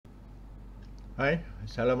Hi,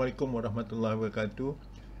 Assalamualaikum warahmatullahi wabarakatuh.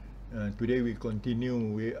 Today we continue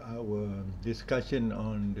with our discussion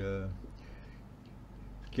on the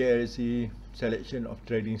KLC selection of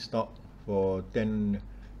trading stock for 10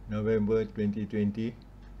 November 2020.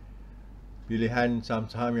 Pilihan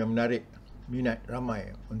saham-saham yang menarik minat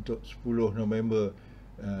ramai untuk 10 November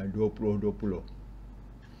 2020.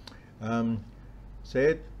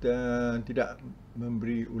 Saya tidak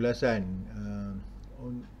memberi ulasan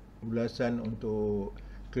untuk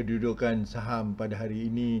kedudukan saham pada hari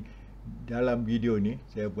ini dalam video ni.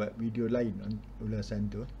 Saya buat video lain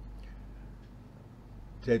ulasan tu.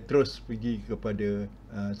 Saya terus pergi kepada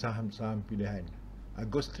saham-saham pilihan. I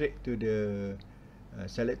go straight to the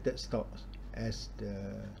selected stocks as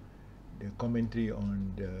the commentary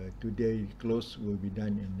on the today close will be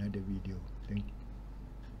done in another video. Thank you.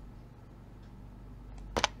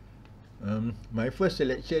 My first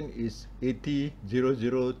selection is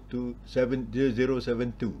AT0072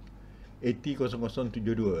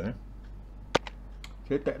 AT0072.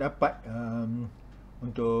 Saya tak dapat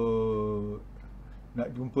untuk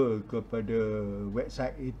nak jumpa kepada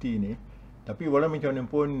website AT ni, tapi walau macam mana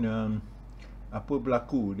pun apa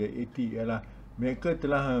berlaku di AT ialah mereka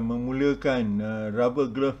telah memulakan rubber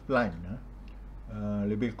glove plan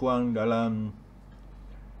lebih kurang dalam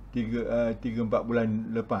 3-4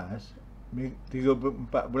 bulan lepas. 3-4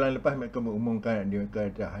 bulan lepas mereka mengumumkan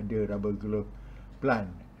mereka ada rubber glove plan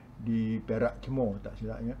di Perak Cemor, tak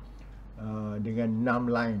silapnya, dengan 6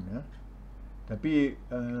 line. Tapi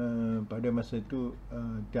pada masa itu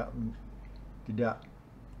tidak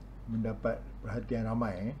mendapat perhatian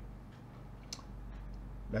ramai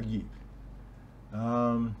lagi.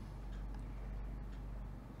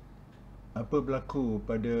 Apa berlaku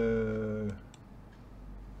pada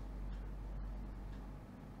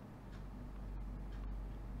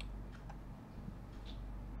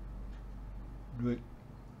hari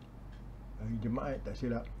Jumaat, tak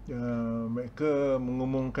silap, mereka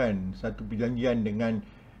mengumumkan satu perjanjian dengan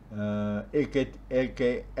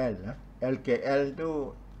LKL. LKL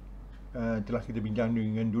tu telah kita bincang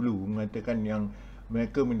dengan dulu, mengatakan yang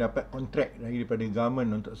mereka mendapat kontrak daripada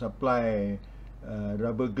government untuk supply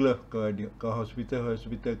rubber glove ke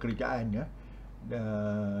hospital-hospital kerajaan,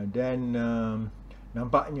 dan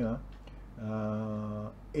nampaknya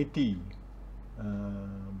AT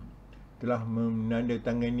telah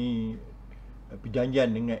menandatangani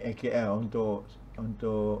perjanjian dengan AKL untuk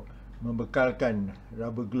membekalkan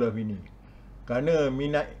rubber glove ini. Kerana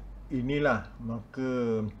minat inilah,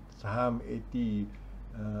 maka saham AT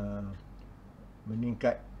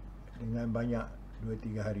meningkat dengan banyak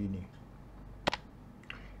 2-3 hari ini.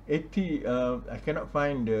 AT, I cannot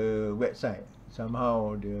find the website.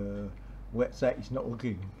 Somehow the website is not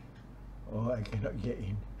working, or I cannot get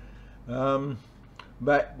in.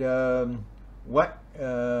 But what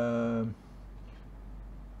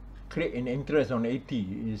create an interest on AT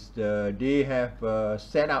is they have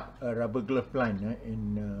set up a rubber glove plant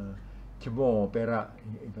in Cemor, Perak,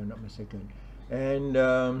 if I'm not mistaken, and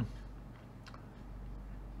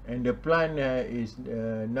the plant is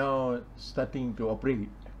now starting to operate,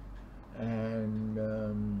 and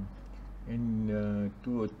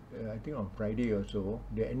I think on Friday or so,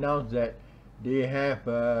 they announced that they have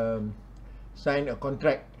signed a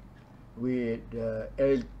contract with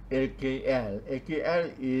LKL. LKL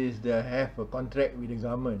have a contract with the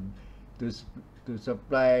government to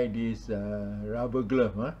supply this rubber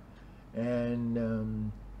glove, and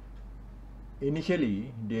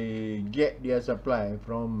initially they get their supply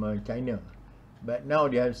from China, but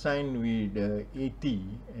now they have signed with AT,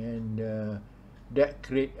 and that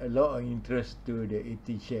create a lot of interest to the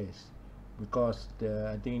AT shares, because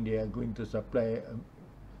I think they are going to supply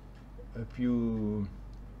a few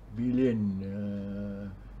billion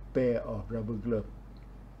pair of rubber glove.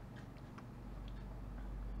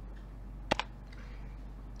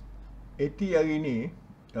 AT hari ni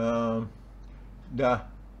dah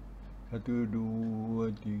 1, 2,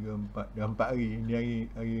 3, 4 dah 4 hari.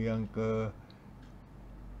 Ini hari yang ke-5,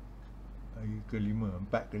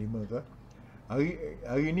 4 ke 5 ke.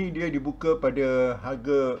 Hari ni dia dibuka pada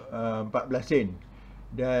harga 14 sen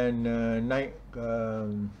dan naik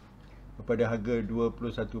kepada harga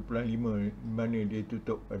 21.5, mana dia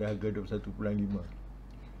tutup pada harga 21.5.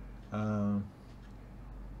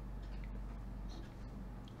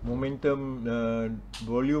 Momentum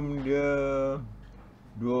volume dia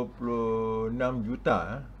 26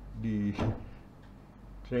 juta di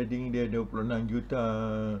trading dia, 26 juta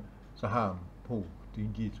saham.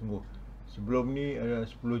 Tinggi sungguh. Sebelum ni ada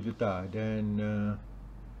 10 juta dan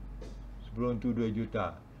sebelum tu 2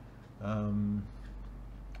 juta.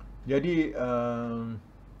 Jadi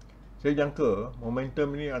saya jangka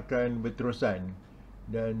momentum ni akan berterusan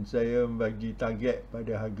dan saya bagi target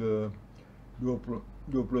pada harga 29.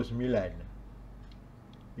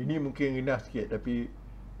 Ini mungkin rendah sikit, tapi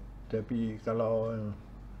kalau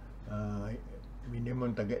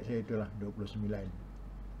minimum target saya itulah 29.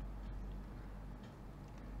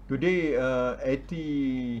 Today AT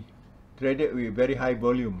traded with very high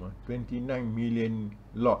volume, 29 million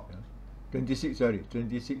lot, 26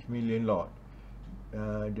 million lot.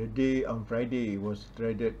 The day on Friday was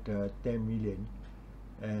traded 10 million,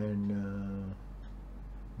 and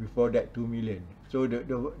before that 2 million. So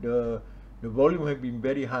the volume have been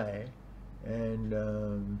very high, and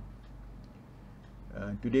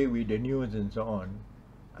today with the news and so on,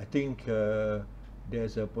 I think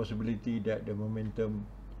there's a possibility that the momentum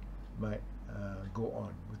might go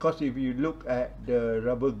on, because if you look at the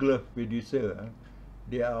rubber glove producer,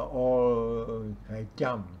 they are all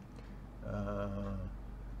jump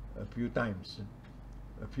a few times,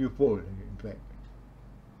 a few fold in fact.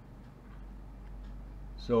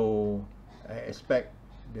 So I expect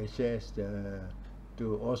the shares to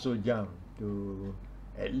also jump to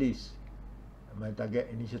at least, my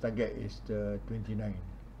initial target is the 29.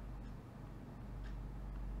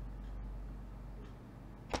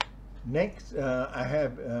 Next, I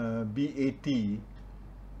have BAT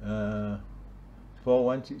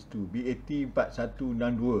 4162, BAT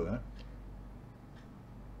 4162.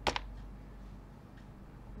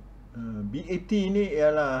 BAT ni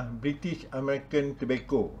ialah British American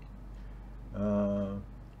Tobacco.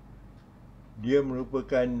 Dia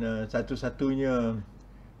merupakan satu-satunya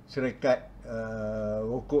syarikat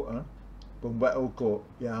rokok, pembuat rokok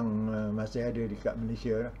yang masih ada dekat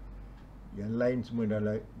Malaysia. Yang lain semua dah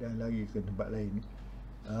lari ke tempat lain.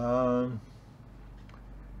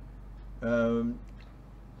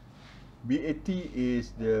 BAT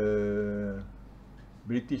is the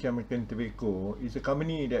British American Tobacco. Is a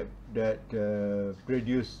company that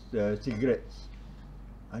produce cigarettes.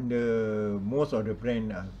 Under most of the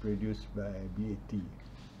brand are produced by BAT,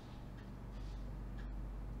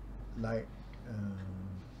 like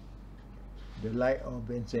the light of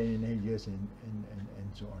Benson and Hedges and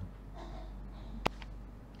so on.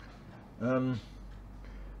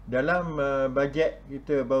 Dalam bajet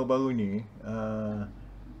kita baru-baru ni,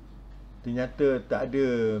 ternyata tak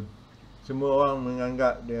ada, semua orang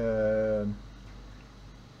menganggap dia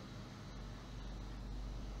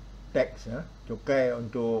tax, cukai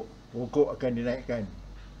untuk rokok akan dinaikkan,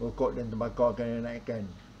 rokok dan tembakau akan dinaikkan.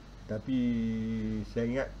 Tapi saya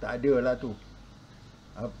ingat tak ada lah tu.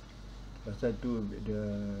 Pasal tu the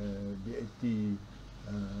BAT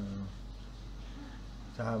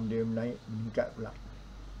saham dia meningkat pula.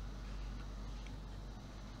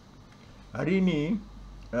 Hari ni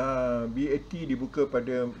BAT dibuka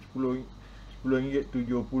pada RM10.70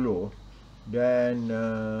 dan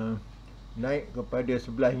naik kepada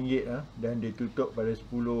RM11 dan ditutup pada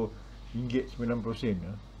RM10.90.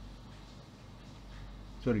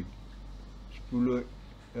 Sorry, 10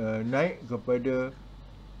 naik kepada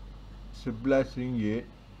RM11.06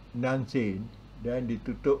 dan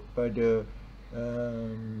ditutup pada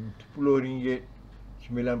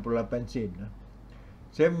RM10.98.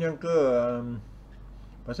 Saya menyangka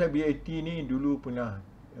pasal BAT ni dulu pernah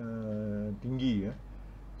tinggi,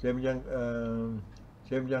 saya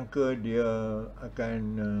menyangka dia akan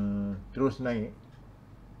terus naik,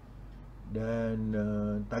 dan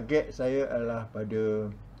target saya adalah pada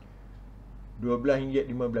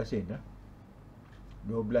RM12.15.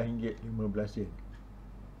 RM12.15.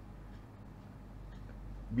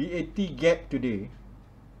 BAT gap today,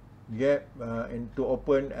 and to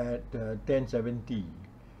open at 10.70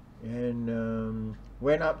 and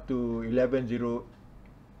went up to 11.06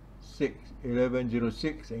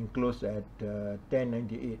 and closed at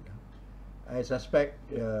 10.98. I suspect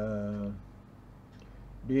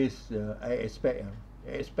I expect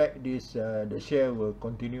this the share will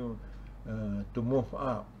continue to move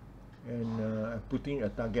up, and putting a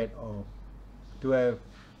target of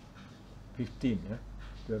 12.15.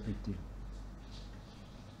 12.15.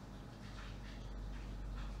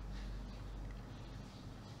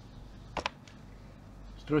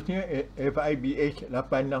 Seterusnya FIBH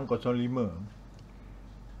 8605,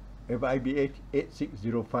 FIBH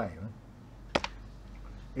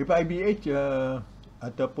 8605. FIBH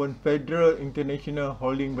ataupun Federal International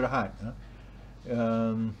Holding Berhad,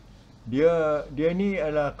 dia ni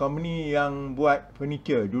adalah company yang buat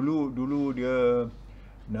furniture. Dulu dia,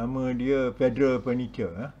 nama dia Federal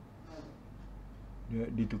Furniture, dia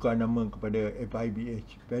ditukar nama kepada FIBH,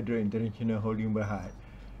 Federal International Holding Berhad.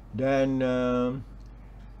 Dan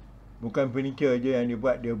bukan furniture je yang dia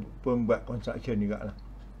buat, dia pun buat construction juga lah.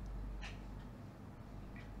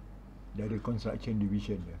 dari construction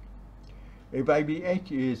division dia.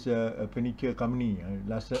 FIBH is a furniture company,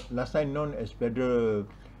 last time known as Federal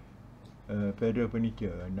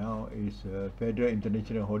Furniture, now is Federal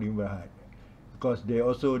International Holding Berhad, because they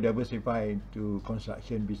also diversify to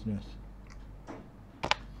construction business.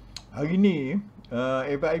 Hari ni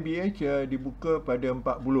FIBH dibuka pada 40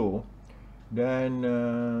 dan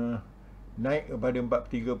naik kepada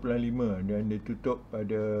 43.5 dan ditutup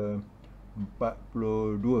pada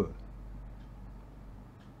 42.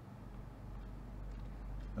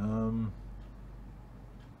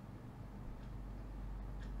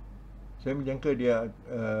 Saya menjangka dia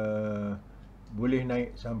boleh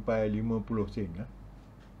naik sampai 50 sen.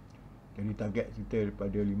 Jadi target kita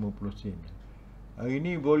daripada 50 sen. Hari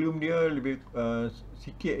ni volume dia lebih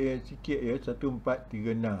sikit ya 1436,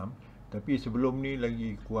 tapi sebelum ni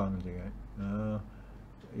lagi kurang sangat.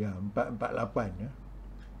 Ya 448 ya.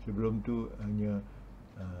 Sebelum tu hanya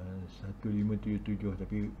 1577,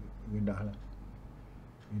 tapi rendah lah.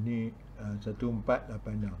 Ini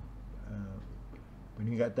 1486.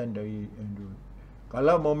 Peningkatan dari yang dulu.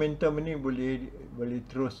 Kalau momentum ni boleh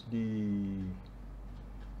terus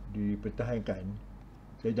dipertahankan,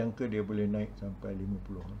 saya jangka dia boleh naik sampai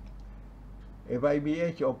 50.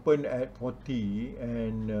 FIBH open at 40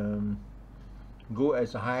 and go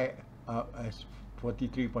as high up as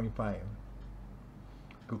 43.5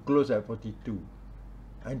 to close at 42.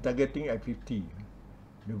 I'm targeting at 50.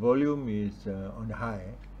 The volume is on the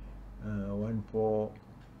high,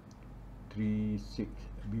 1436.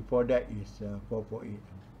 Before that is 448.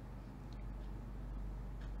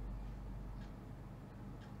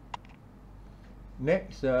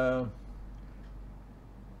 Next,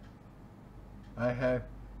 I have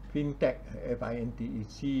FINTEC,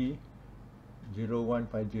 FINTEC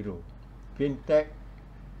 0150. FINTEC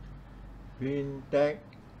 0150.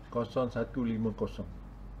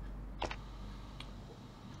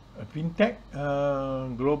 FINTEC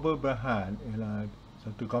Global Berhad ialah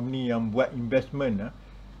satu company yang buat investment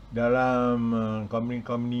dalam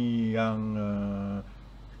company-company yang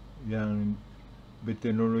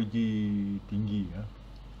berteknologi tinggi.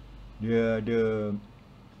 Dia ada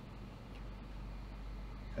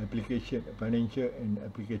application, financial and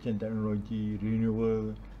application technology,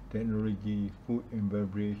 renewable technology, food and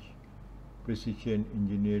beverage, precision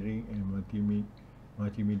engineering and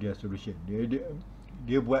multimedia solution.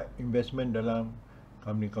 Dia buat investment dalam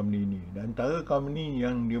company-company ini. Dan antara company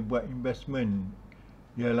yang dia buat investment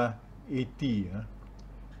ialah AT.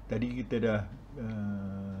 Tadi kita dah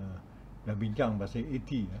bincang pasal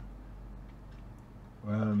AT.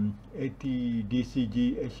 AT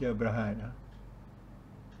DCG Asia Berhad.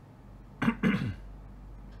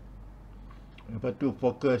 Lepas tu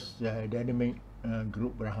Focus Dynamic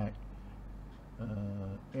Group Berhad.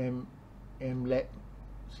 MLAB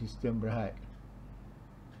System Berhad.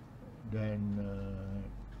 Dan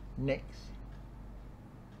Next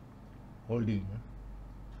Holding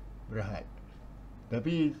Berhad.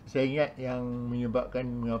 Tapi saya ingat yang menyebabkan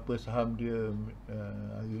mengapa saham dia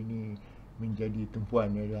hari ini menjadi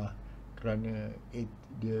tumpuan adalah kerana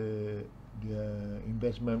dia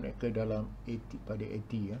investment mereka dalam pada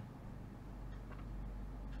AT.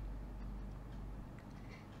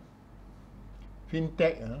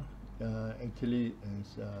 FINTEC actually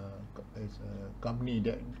is a company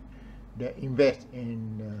that invest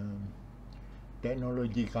in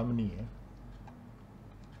technology company.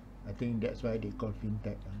 I think that's why they call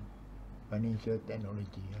FINTEC, financial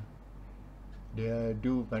technology. They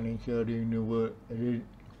do financial renewable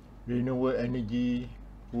energy,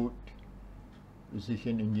 food,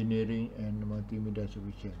 precision engineering and multimedia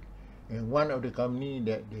solution. And one of the company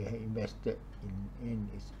that they have invested in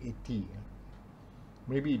is AT.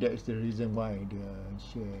 Maybe that is the reason why their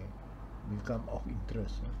share become of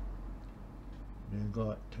interest. They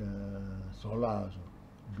got solar also.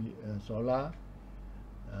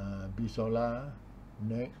 B Solar,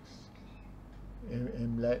 Next,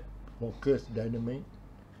 MLAB, Focus Dynamic,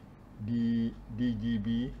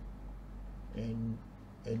 DGB, and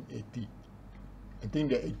AT. I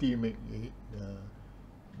think the AT make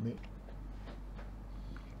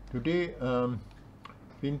today.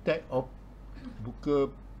 FINTEC buka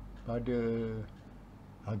pada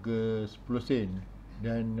harga 10 sen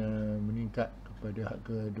dan meningkat kepada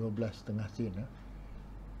harga 12.5 sen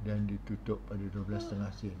dan ditutup pada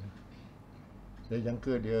 12.5 sen. Saya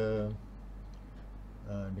jangka dia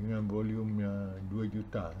dengan volume 2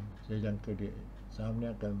 juta, saya jangka dia saham ni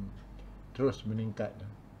akan terus meningkat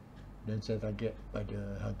dan saya target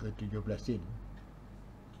pada harga 17 sen.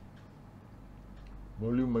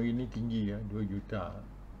 Volume hari ni tinggi 2 juta.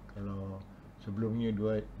 Kalau sebelumnya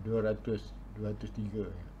 203.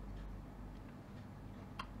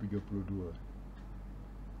 72.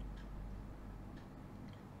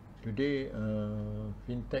 Today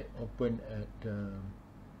FINTEC open at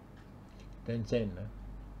 10 cent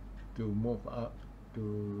to move up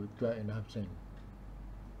to 12.5 cent.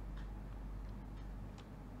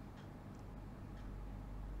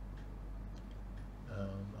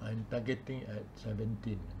 I'm targeting at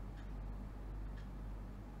 17.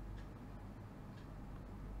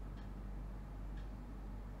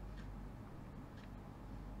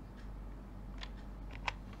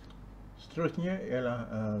 Seterusnya ialah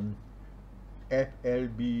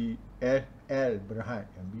FLBHD,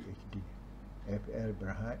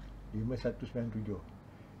 FLBHD 5197,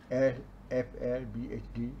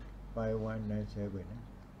 FLBHD 5197.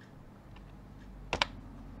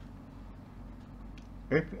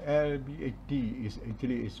 FLBHD is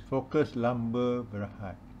actually focus lumber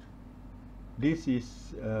berhad. This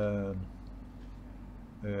is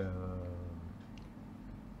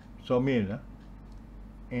sawmill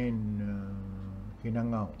in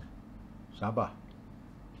Kinangau, Sabah.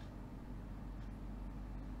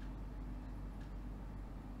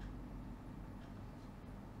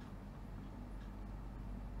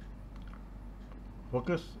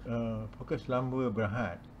 Focus lumber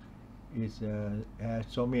berhad is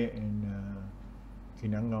sawmill in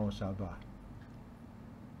Kinangau, Sabah.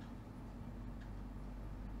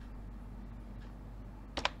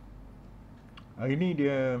 Hari ini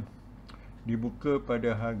dia dibuka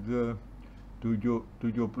pada harga 79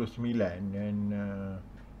 dan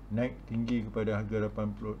naik tinggi kepada harga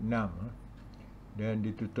 86 dan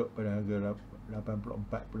ditutup pada harga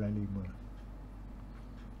 84.5.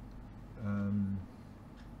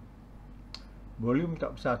 Volume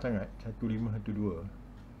tak besar sangat, 1512,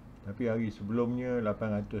 tapi hari sebelumnya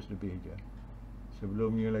 800 lebih je,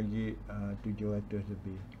 sebelumnya lagi 700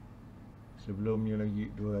 lebih, sebelumnya lagi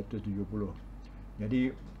 270. Jadi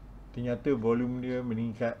ternyata volume dia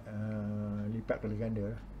meningkat lipat kali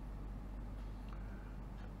ganda.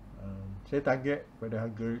 Saya target pada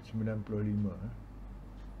harga 95,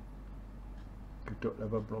 tutup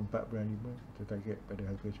 84.5, kita target pada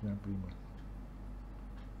harga 95.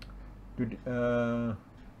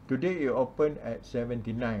 Today it opened at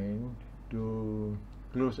 79 to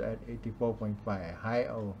close at 84.5, high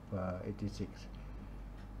of 86.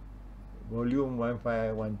 Volume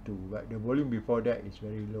 1512, but the volume before that is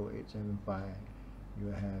very low, 875.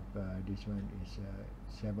 You have this one is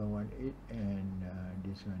 718, and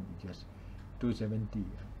this one is just 270.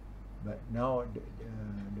 But now the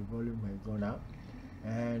volume has gone up,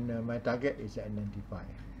 and my target is at 95.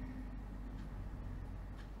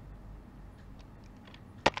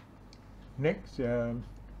 Next,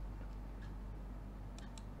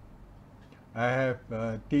 I have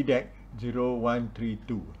TDEX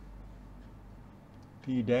 0132.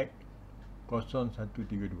 TDEX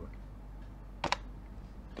 0132.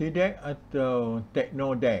 TDEX atau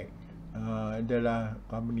TechnoDeck adalah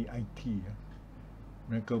company IT.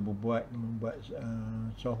 Mereka membuat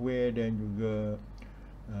software dan juga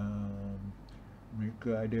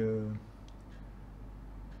mereka ada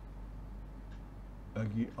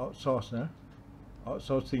bagi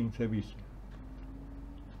outsourcing service,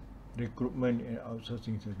 recruitment and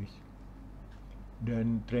outsourcing service,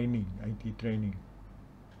 dan training, IT training.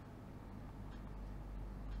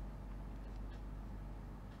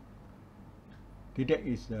 TDEX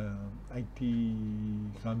is IT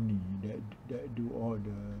company that do all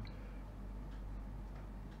the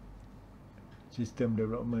system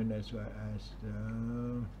development as well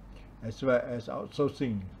as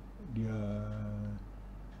outsourcing their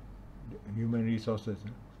human resources.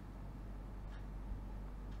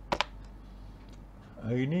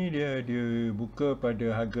 Hari ini dia buka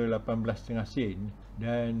pada harga 18.5 sen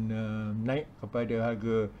dan naik kepada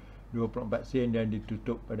harga 24 sen dan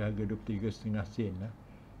ditutup pada harga 23.5 sen.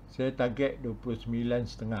 Saya target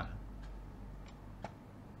 29.5.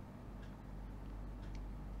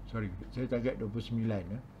 Sorry, saya target 29.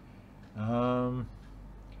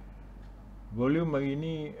 Volume hari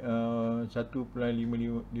ini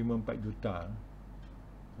 1.554 juta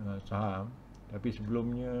saham, tapi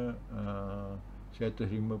sebelumnya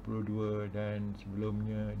 152 dan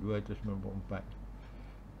sebelumnya 294.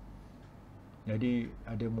 Jadi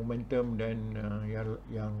ada momentum dan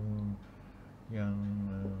yang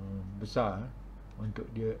besar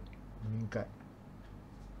untuk dia meningkat.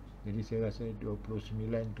 Jadi saya rasa 29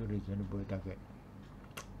 tu reasonable target.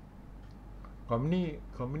 Company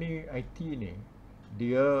IT ni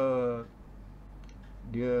dia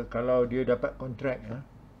kalau dia dapat kontrak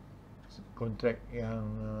yang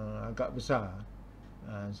agak besar,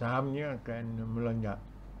 sahamnya akan melonjak.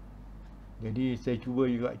 Jadi saya cuba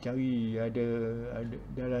juga cari ada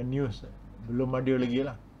dalam news, belum ada lagi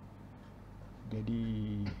lah.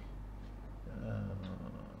 Jadi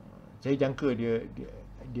saya jangka dia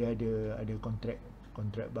ada kontrak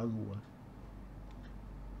baru lah.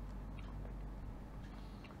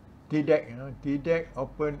 TDEX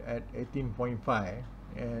open at 18.5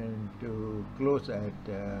 and to close at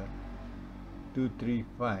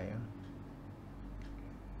 235,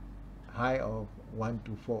 high of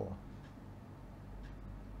 124.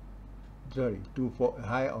 Sorry,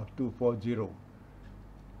 high of 240,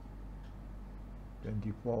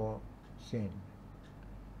 24 cent.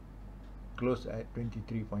 Close at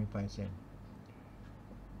 23.5 cent.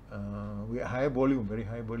 With high volume, very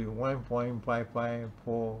high volume,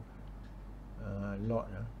 1.554 lot.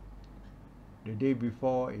 The day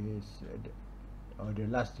before is or the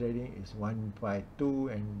last trading is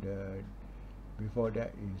 152, and before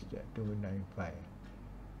that is 295.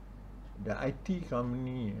 The IT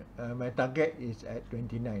company, my target is at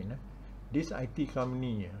 29. This IT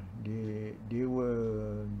company, they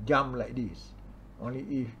will jump like this only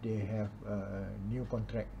if they have a new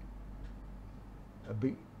contract, a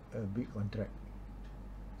big contract.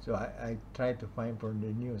 So I try to find from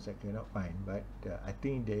the news, I cannot find, but I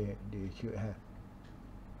think they should have.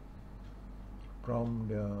 From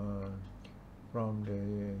the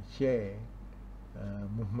share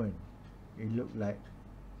movement, it look like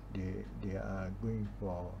they are going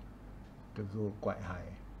to go quite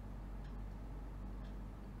high.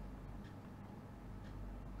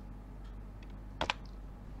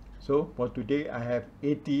 So for today, I have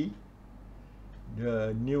 80,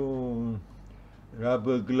 the new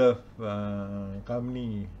rubber glove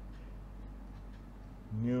company,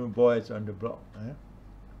 new boys on the block.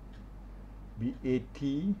 BAT,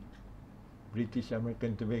 British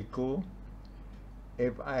American Tobacco,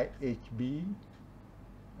 FIHB,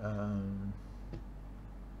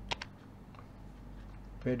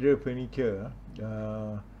 Federal Furniture,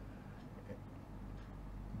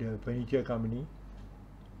 the furniture company,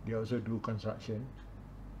 they also do construction.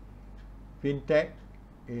 FINTEC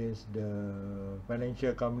is the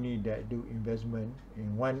financial company that do investment,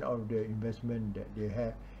 and one of the investment that they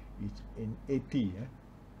have is in AT.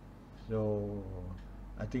 So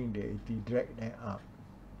I think the AT dragged that up.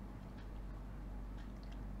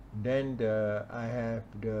 Then I have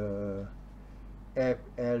the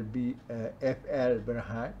FLBHD.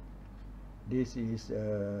 This is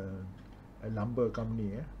a lumber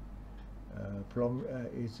company.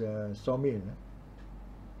 It's a sawmill,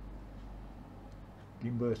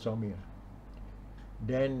 timber sawmill.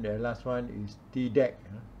 Then the last one is TDEX.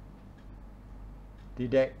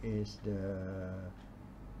 TDEX is the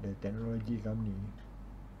technology company,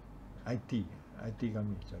 IT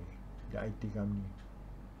company, sorry, the IT company.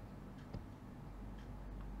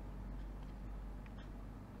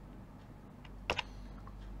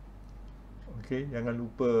 Okay, jangan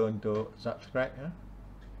lupa untuk subscribe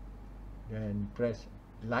dan press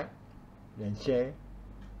like dan share.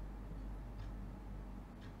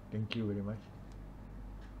 Thank you very much.